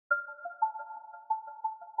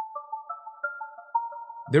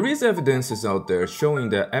There is evidence out there showing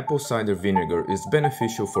that apple cider vinegar is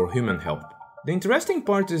beneficial for human health. The interesting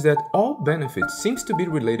part is that all benefits seems to be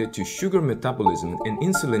related to sugar metabolism and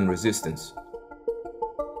insulin resistance.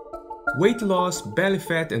 Weight loss, belly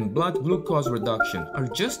fat and blood glucose reduction are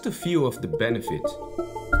just a few of the benefits.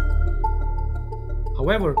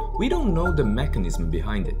 However, we don't know the mechanism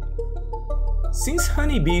behind it. Since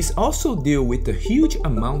honeybees also deal with a huge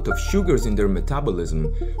amount of sugars in their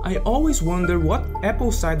metabolism, I always wonder what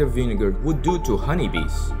apple cider vinegar would do to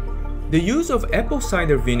honeybees. The use of apple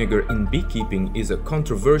cider vinegar in beekeeping is a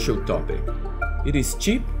controversial topic. It is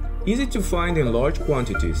cheap, easy to find in large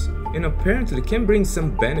quantities, and apparently can bring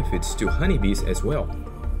some benefits to honeybees as well.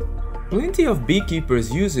 Plenty of beekeepers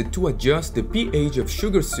use it to adjust the pH of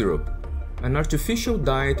sugar syrup, an artificial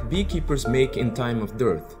diet beekeepers make in time of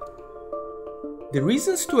dearth. The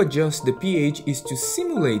reasons to adjust the pH is to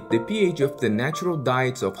simulate the pH of the natural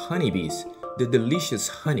diets of honeybees, the delicious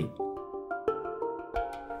honey.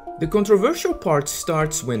 The controversial part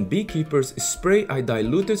starts when beekeepers spray a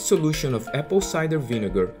diluted solution of apple cider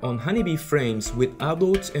vinegar on honeybee frames with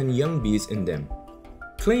adults and young bees in them,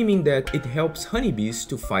 claiming that it helps honeybees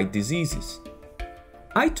to fight diseases.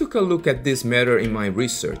 I took a look at this matter in my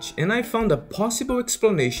research and I found a possible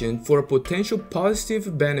explanation for a potential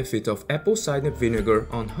positive benefit of apple cider vinegar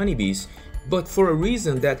on honeybees, but for a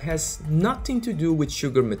reason that has nothing to do with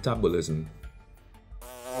sugar metabolism.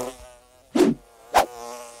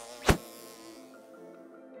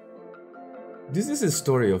 This is the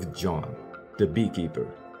story of John, the beekeeper.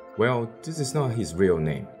 Well, this is not his real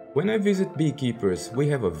name. When I visit beekeepers, we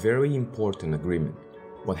have a very important agreement.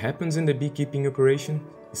 What happens in the beekeeping operation?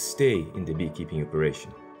 Stay in the beekeeping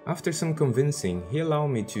operation. After some convincing, he allowed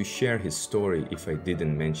me to share his story if I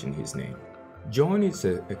didn't mention his name. John is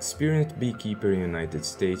an experienced beekeeper in the United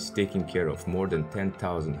States taking care of more than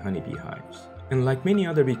 10,000 honeybee hives. And like many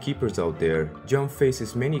other beekeepers out there, John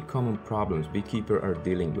faces many common problems beekeepers are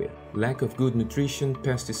dealing with. Lack of good nutrition,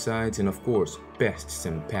 pesticides, and of course, pests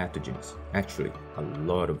and pathogens. Actually, a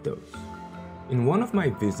lot of those. In one of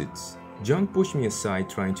my visits, John pushed me aside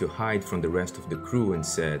trying to hide from the rest of the crew and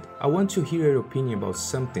said, "I want to hear your opinion about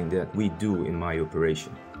something that we do in my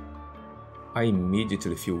operation." I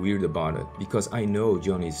immediately feel weird about it because I know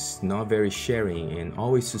John is not very sharing and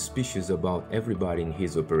always suspicious about everybody in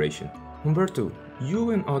his operation. Humberto,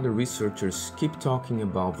 you and other researchers keep talking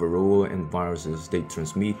about Varroa and viruses they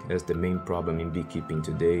transmit as the main problem in beekeeping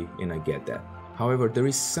today, and I get that. However, there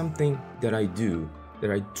is something that I do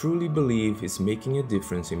that I truly believe is making a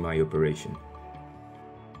difference in my operation.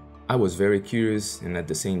 I was very curious and at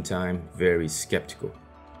the same time very skeptical,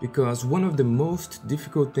 because one of the most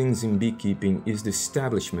difficult things in beekeeping is the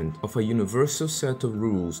establishment of a universal set of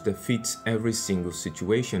rules that fits every single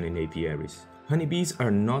situation in apiaries. Honeybees are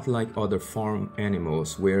not like other farm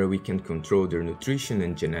animals where we can control their nutrition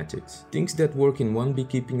and genetics. Things that work in one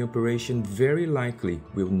beekeeping operation very likely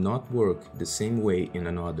will not work the same way in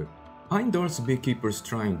another. I endorse beekeepers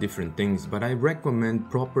trying different things, but I recommend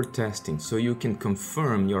proper testing so you can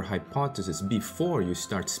confirm your hypothesis before you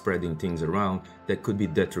start spreading things around that could be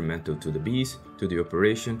detrimental to the bees, to the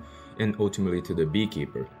operation, and ultimately to the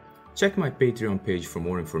beekeeper. Check my Patreon page for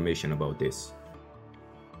more information about this.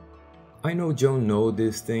 I know John knows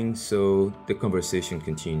these things, so the conversation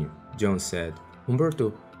continued. John said,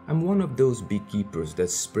 "Humberto, I'm one of those beekeepers that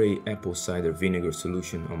spray apple cider vinegar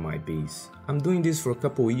solution on my bees. I'm doing this for a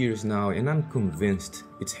couple years now and I'm convinced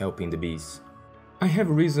it's helping the bees. I have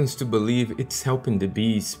reasons to believe it's helping the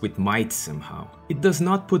bees with mites somehow. It does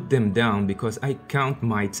not put them down because I count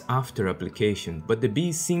mites after application, but the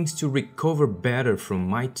bee seems to recover better from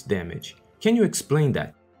mite damage. Can you explain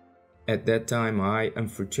that?" At that time, I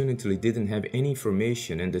unfortunately didn't have any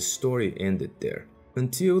information and the story ended there.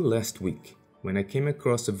 Until last week, when I came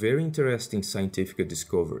across a very interesting scientific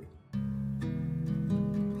discovery.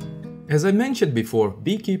 As I mentioned before,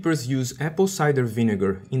 beekeepers use apple cider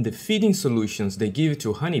vinegar in the feeding solutions they give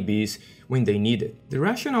to honeybees when they need it. The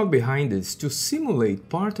rationale behind it is to simulate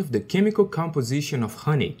part of the chemical composition of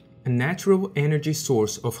honey, a natural energy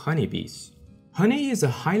source of honeybees. Honey is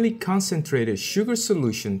a highly concentrated sugar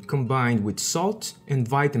solution combined with salt and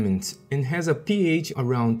vitamins and has a pH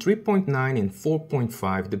around 3.9 and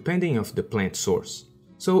 4.5 depending on the plant source.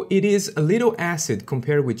 So it is a little acid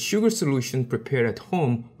compared with sugar solution prepared at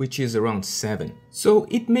home, which is around 7. So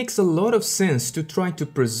it makes a lot of sense to try to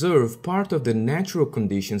preserve part of the natural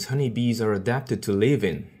conditions honeybees are adapted to live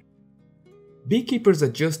in. Beekeepers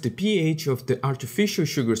adjust the pH of the artificial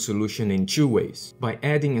sugar solution in two ways: by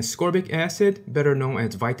adding ascorbic acid, better known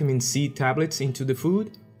as vitamin C tablets, into the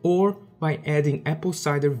food, or by adding apple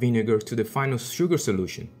cider vinegar to the final sugar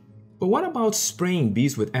solution. But what about spraying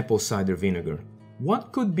bees with apple cider vinegar?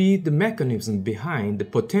 What could be the mechanism behind the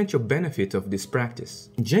potential benefit of this practice?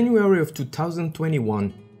 In January of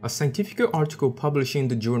 2021, a scientific article published in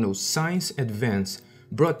the journal Science Advance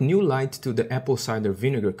brought new light to the apple cider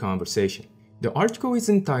vinegar conversation. The article is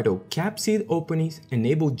entitled "Capsid Openings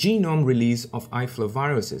Enable Genome Release of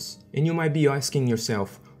Aflatoviruses." And you might be asking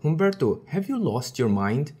yourself, Humberto, have you lost your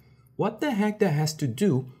mind? What the heck that has to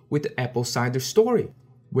do with the apple cider story?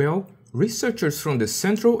 Well, researchers from the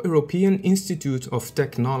Central European Institute of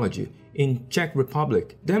Technology in Czech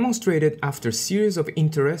Republic demonstrated after a series of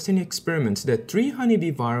interesting experiments that 3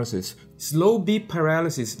 honeybee viruses, slow bee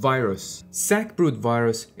paralysis virus, sackbrood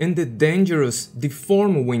virus, and the dangerous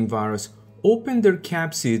deformed wing virus open their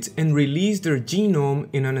capsids and release their genome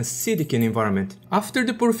in an acidic environment. After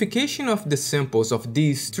the purification of the samples of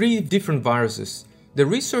these 3 different viruses, the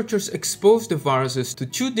researchers exposed the viruses to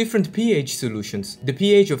 2 different pH solutions, the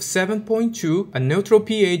pH of 7.2, a neutral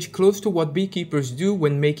pH close to what beekeepers do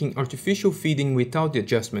when making artificial feeding without the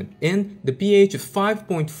adjustment, and the pH of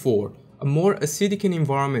 5.4, a more acidic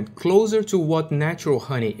environment closer to what natural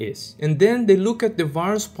honey is. And then they look at the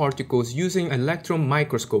virus particles using electron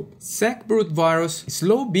microscope. Sackbrood virus,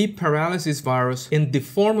 slow bee paralysis virus, and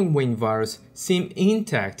deformed wing virus seem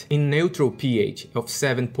intact in neutral pH of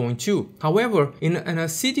 7.2. However, in an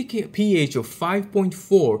acidic pH of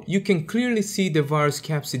 5.4, you can clearly see the virus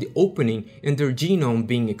capsid opening and their genome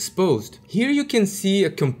being exposed. Here you can see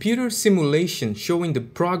a computer simulation showing the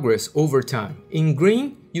progress over time. In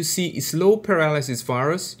green, you see slow paralysis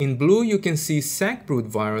virus, in blue you can see sackbrood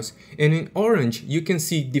virus, and in orange you can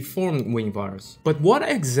see deformed wing virus. But what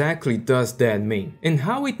exactly does that mean, and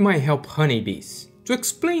how it might help honeybees? To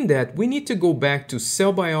explain that, we need to go back to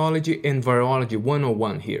cell biology and virology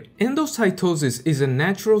 101 here. Endocytosis is a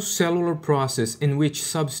natural cellular process in which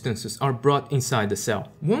substances are brought inside the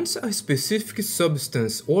cell. Once a specific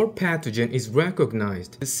substance or pathogen is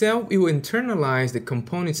recognized, the cell will internalize the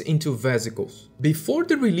components into vesicles. Before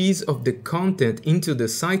the release of the content into the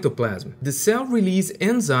cytoplasm, the cell releases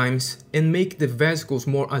enzymes and make the vesicles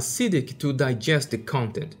more acidic to digest the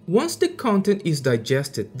content. Once the content is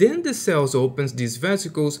digested, then the cells opens these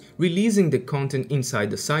vesicles, releasing the content inside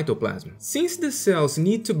the cytoplasm. Since the cells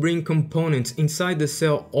need to bring components inside the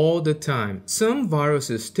cell all the time, some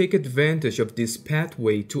viruses take advantage of this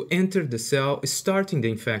pathway to enter the cell, starting the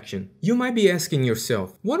infection. You might be asking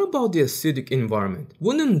yourself, what about the acidic environment?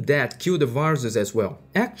 Wouldn't that kill the viruses as well?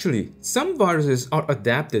 Actually, some viruses are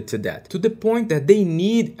adapted to that, to the point that they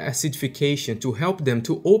need acidification to help them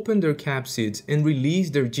to open their capsids and release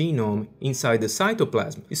their genome inside the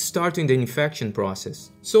cytoplasm, starting the infection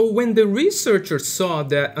process. So when the researchers saw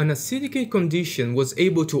that an acidic condition was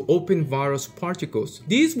able to open virus particles,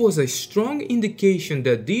 this was a strong indication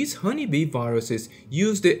that these honeybee viruses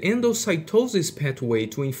use the endocytosis pathway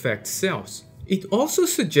to infect cells. It also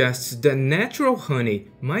suggests that natural honey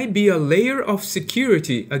might be a layer of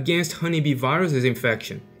security against honeybee viruses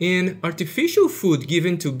infection, and artificial food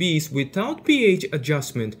given to bees without pH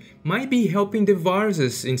adjustment might be helping the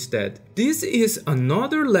viruses instead. This is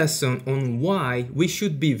another lesson on why we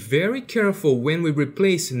should be very careful when we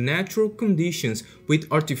replace natural conditions with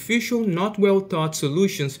artificial, not well thought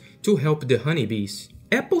solutions to help the honeybees.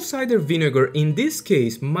 Apple cider vinegar in this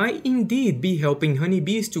case might indeed be helping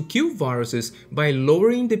honeybees to kill viruses by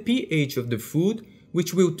lowering the pH of the food,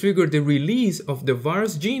 which will trigger the release of the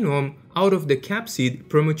virus genome out of the capsid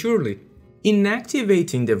prematurely,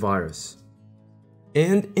 inactivating the virus.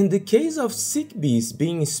 And in the case of sick bees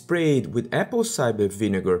being sprayed with apple cider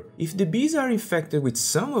vinegar, if the bees are infected with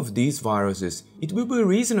some of these viruses, it will be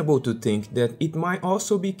reasonable to think that it might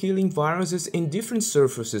also be killing viruses in different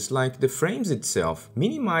surfaces like the frames itself,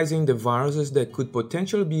 minimizing the viruses that could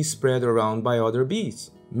potentially be spread around by other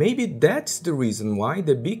bees. Maybe that's the reason why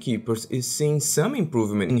the Beekeepers is seeing some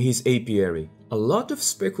improvement in his apiary. A lot of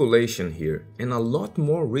speculation here, and a lot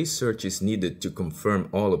more research is needed to confirm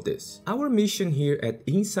all of this. Our mission here at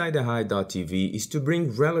InsideTheHive.tv is to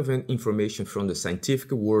bring relevant information from the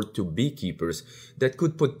scientific world to beekeepers that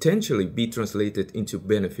could potentially be translated into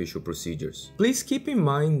beneficial procedures. Please keep in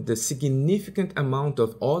mind the significant amount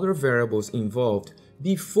of other variables involved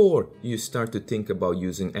before you start to think about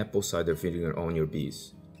using apple cider vinegar on your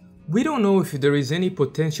bees. We don't know if there is any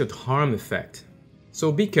potential harm effect,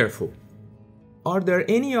 so be careful. Are there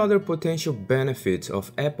any other potential benefits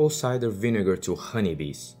of apple cider vinegar to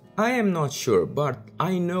honeybees? I am not sure, but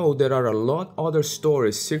I know there are a lot other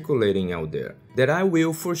stories circulating out there that I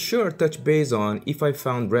will for sure touch base on if I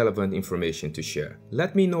found relevant information to share.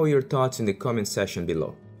 Let me know your thoughts in the comment section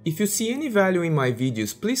below. If you see any value in my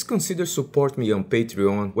videos, please consider support me on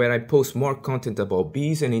Patreon, where I post more content about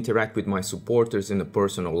bees and interact with my supporters in a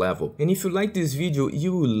personal level. And if you like this video,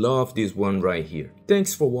 you will love this one right here.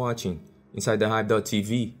 Thanks for watching Inside the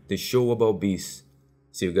Hive.tv, the show about bees.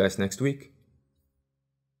 See you guys next week.